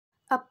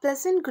A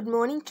pleasant good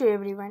morning to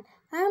everyone.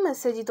 I am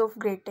Sajid of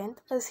Grade 10th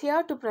is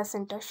here to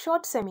present a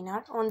short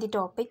seminar on the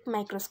topic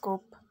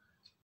microscope.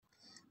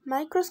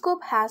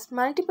 Microscope has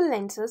multiple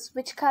lenses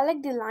which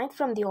collect the light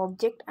from the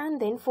object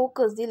and then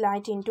focus the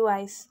light into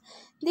eyes.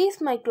 These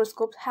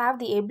microscopes have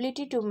the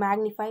ability to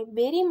magnify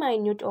very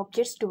minute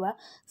objects to a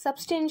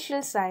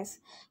substantial size,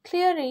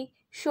 clearly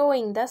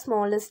showing the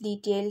smallest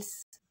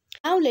details.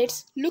 Now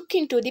let's look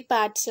into the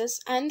parts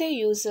and their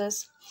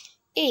uses.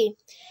 A.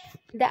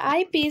 The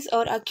eyepiece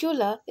or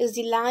ocular is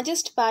the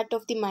largest part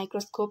of the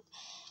microscope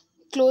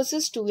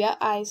closest to your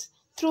eyes,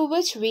 through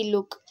which we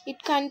look.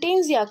 It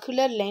contains the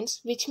ocular lens,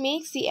 which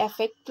makes the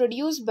effect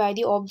produced by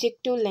the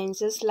objective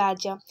lenses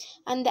larger,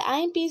 and the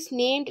eyepiece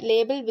named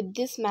label with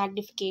this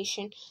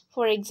magnification,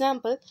 for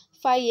example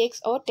 5x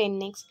or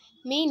 10x,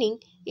 meaning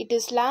it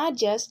is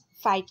large as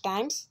 5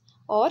 times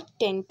or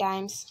 10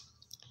 times.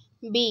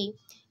 B.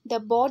 The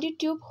body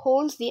tube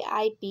holds the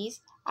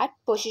eyepiece at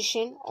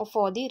position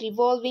for the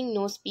revolving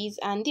nosepiece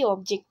and the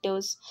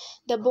objectives.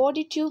 The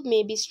body tube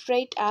may be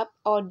straight up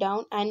or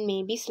down and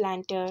may be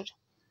slanted.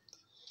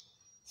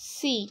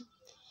 C.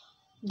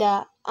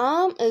 The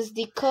arm is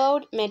the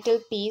curved metal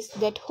piece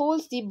that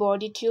holds the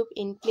body tube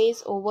in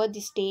place over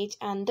the stage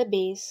and the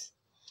base.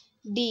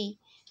 D.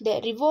 The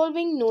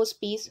revolving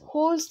nosepiece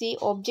holds the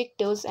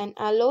objectives and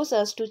allows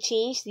us to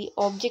change the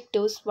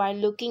objectives while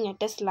looking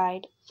at a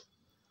slide.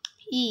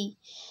 E.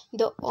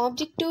 The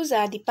objectives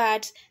are the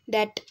parts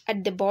that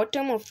at the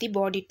bottom of the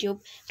body tube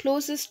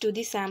closest to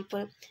the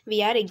sample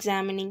we are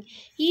examining.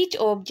 Each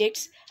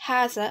object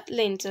has a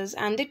lenses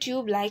and the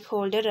tube-like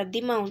holder at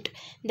the mount.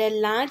 The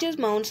larger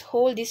mounts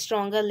hold the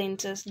stronger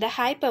lenses, the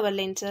high power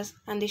lenses,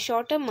 and the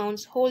shorter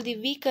mounts hold the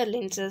weaker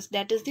lenses,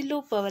 that is the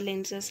low power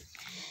lenses.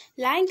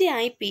 Like the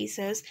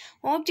eyepieces,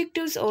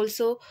 objectives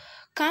also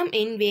come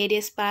in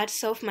various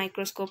parts of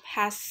microscope,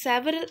 has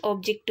several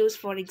objectives,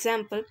 for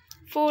example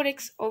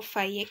 4x or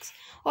 5x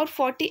or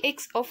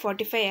 40x or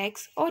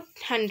 45x or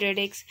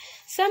 100x.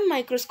 Some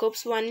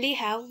microscopes only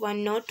have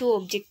one or two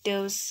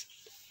objectives.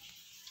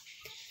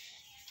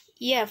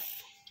 F.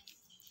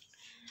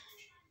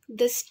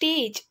 The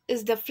stage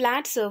is the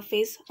flat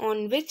surface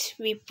on which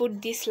we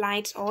put the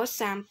slides or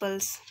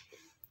samples.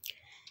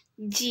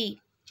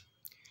 G.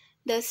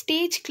 The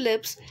stage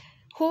clips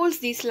holds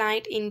the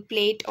slide in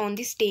plate on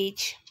the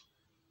stage.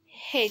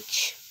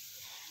 H.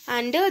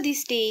 Under the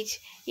stage,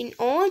 in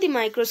all the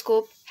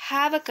microscope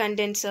have a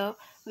condenser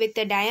with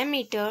a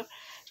diameter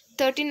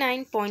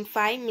 39.5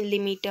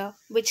 mm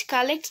which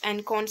collects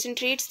and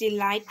concentrates the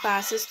light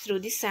passes through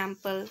the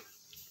sample.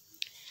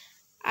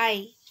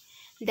 I.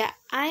 The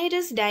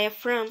iris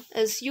diaphragm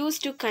is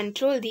used to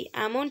control the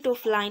amount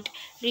of light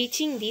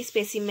reaching the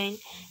specimen.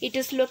 It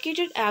is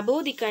located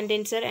above the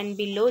condenser and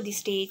below the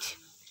stage.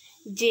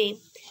 J.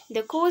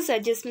 The coarse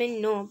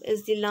adjustment knob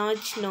is the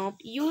large knob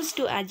used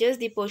to adjust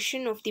the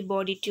position of the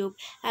body tube,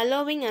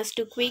 allowing us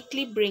to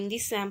quickly bring the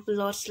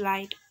sample or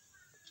slide.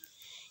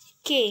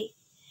 K.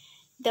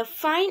 The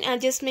fine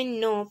adjustment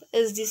knob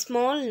is the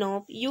small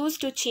knob used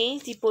to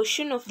change the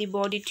position of the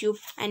body tube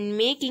and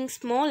making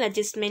small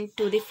adjustment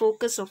to the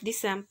focus of the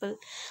sample.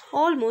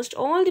 Almost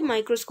all the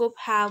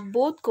microscopes have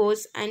both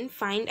coarse and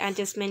fine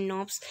adjustment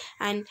knobs,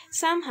 and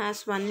some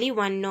has only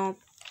one knob.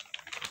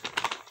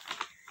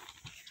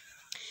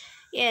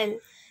 L.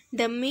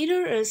 The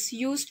mirror is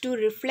used to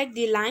reflect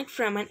the light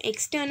from an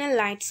external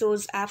light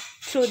source up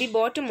through the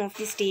bottom of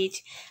the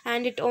stage,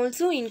 and it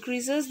also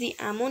increases the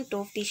amount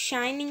of the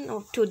shining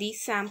to the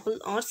sample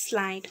or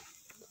slide.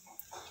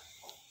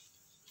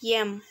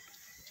 M.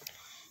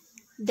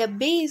 The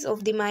base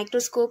of the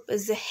microscope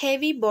is the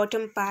heavy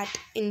bottom part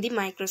in the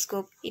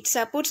microscope. It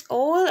supports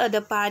all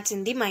other parts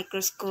in the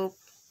microscope.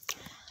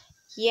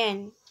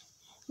 N.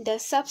 The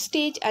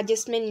substage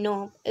adjustment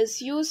knob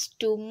is used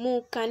to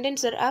move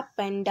condenser up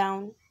and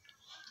down.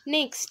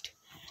 Next,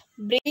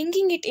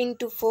 bringing it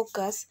into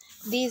focus,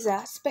 these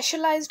are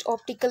specialized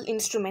optical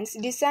instruments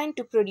designed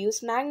to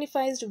produce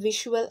magnified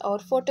visual or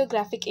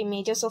photographic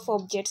images of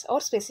objects or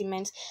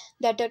specimens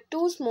that are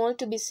too small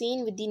to be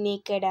seen with the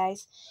naked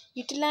eyes,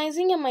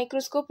 utilizing a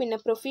microscope in a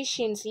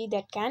proficiency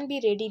that can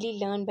be readily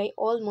learned by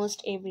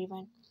almost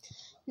everyone.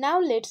 Now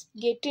let's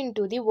get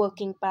into the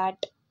working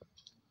part.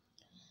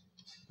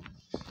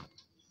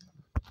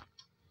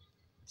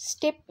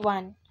 Step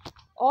 1.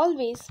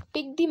 Always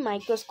pick the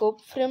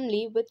microscope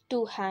firmly with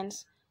two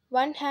hands,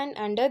 one hand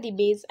under the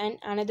base and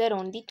another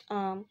on the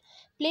arm.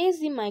 Place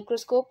the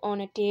microscope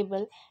on a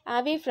table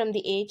away from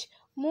the edge.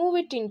 Move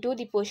it into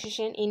the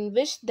position in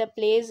which the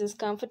place is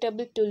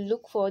comfortable to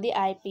look for the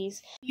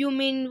eyepiece. You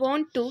may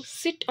want to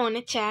sit on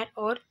a chair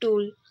or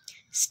tool.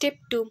 Step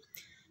 2.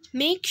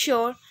 Make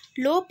sure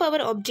low power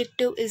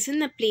objective is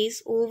in a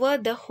place over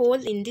the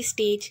hole in the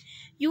stage.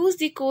 Use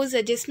the coarse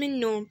adjustment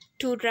knob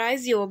to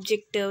raise the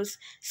objectives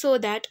so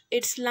that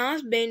its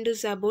last bend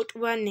is about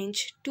 1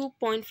 inch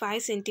 2.5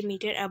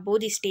 cm above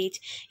the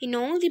stage. In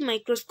all the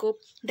microscope,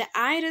 the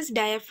iris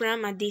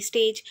diaphragm at the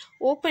stage,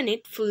 open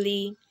it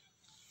fully.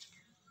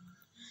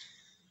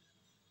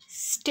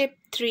 Step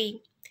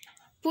 3.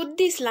 Put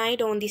the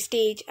slide on the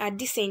stage at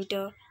the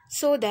center.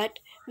 so that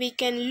we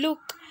can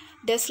look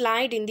the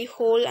slide in the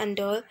hole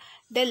under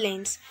the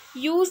lens.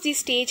 Use the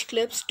stage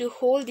clips to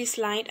hold the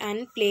slide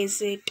and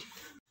place it.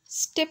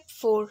 Step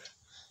 4.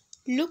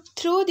 Look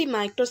through the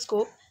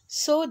microscope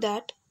so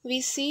that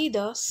we see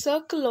the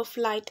circle of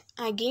light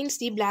against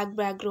the black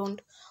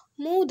background.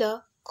 Move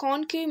the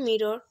concave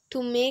mirror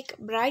to make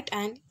bright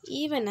and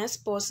even as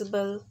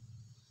possible.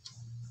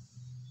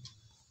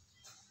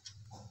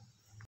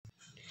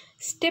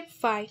 Step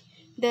 5.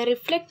 The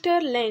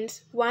reflector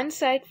lens one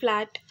side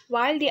flat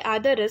while the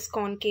other is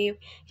concave.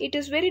 It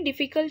is very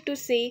difficult to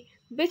say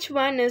which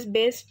one is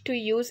best to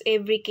use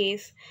every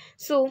case.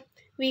 So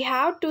we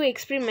have to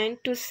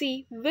experiment to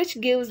see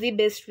which gives the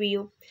best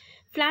view.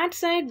 Flat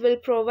side will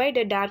provide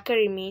a darker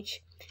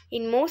image.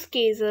 In most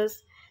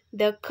cases,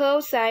 the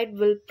curved side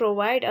will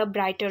provide a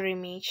brighter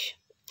image.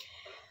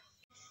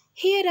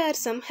 Here are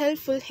some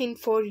helpful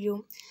hints for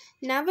you.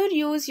 Never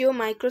use your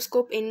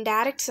microscope in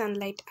direct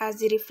sunlight as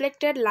the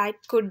reflected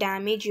light could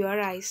damage your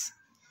eyes.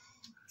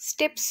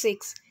 Step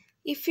 6.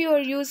 If you are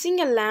using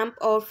a lamp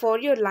or for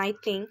your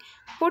lighting,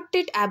 put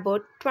it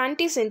about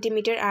 20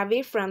 cm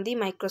away from the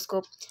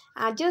microscope.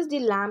 Adjust the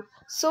lamp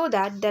so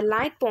that the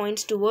light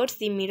points towards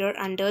the mirror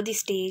under the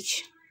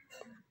stage.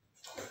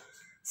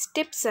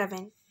 Step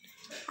 7.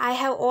 I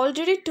have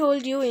already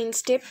told you in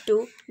step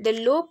 2, the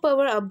low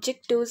power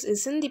objectives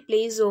is in the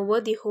place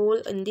over the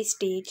hole in the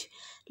stage.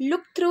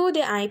 Look through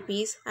the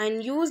eyepiece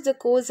and use the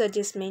coarse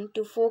adjustment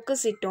to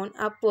focus it on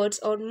upwards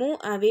or move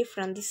away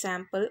from the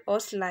sample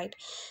or slide.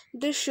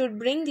 This should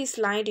bring the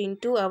slide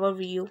into our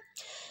view.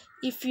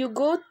 If you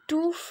go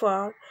too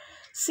far,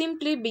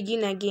 simply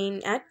begin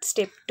again at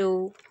step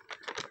 2.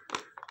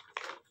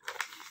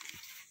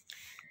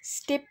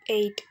 Step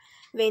 8.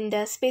 When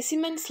the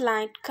specimen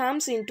slide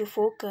comes into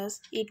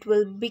focus, it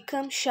will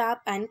become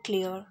sharp and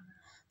clear.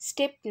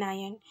 Step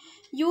 9.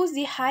 Use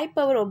the high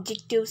power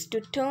objectives to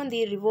turn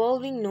the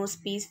revolving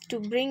nosepiece to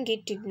bring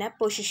it in a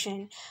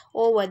position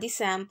over the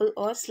sample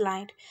or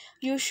slide.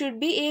 You should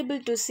be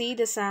able to see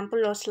the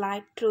sample or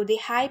slide through the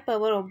high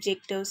power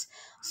objectives,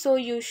 so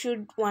you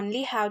should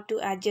only have to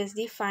adjust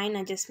the fine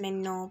adjustment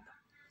knob.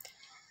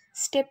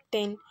 Step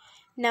 10.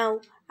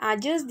 Now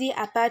adjust the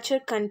aperture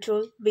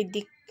control with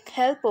the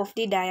help of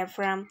the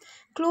diaphragm.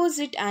 Close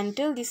it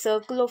until the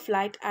circle of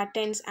light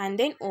attends and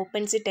then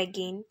opens it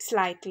again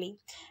slightly.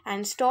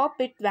 And stop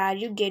it where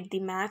you get the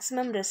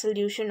maximum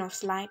resolution of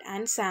slide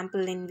and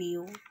sample in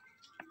view.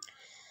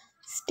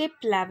 Step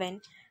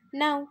 11.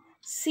 Now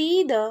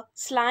see the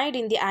slide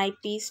in the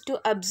eyepiece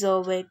to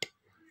observe it.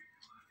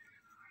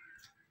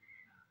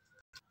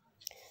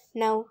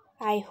 Now,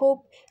 I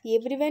hope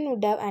everyone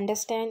would have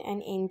understand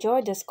and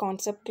enjoy this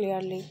concept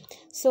clearly.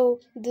 So,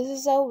 this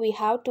is how we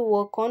have to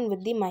work on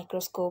with the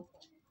microscope.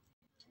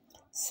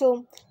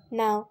 So,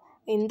 now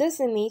in this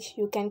image,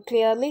 you can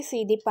clearly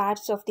see the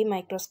parts of the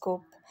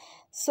microscope.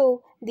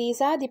 So,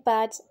 these are the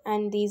parts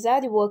and these are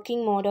the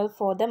working model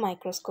for the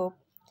microscope.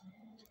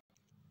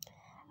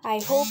 I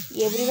hope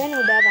everyone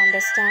would have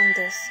understand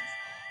this.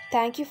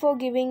 Thank you for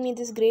giving me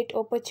this great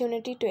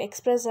opportunity to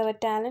express our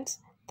talents.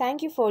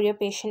 Thank you for your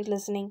patient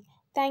listening.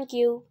 Thank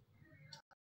you.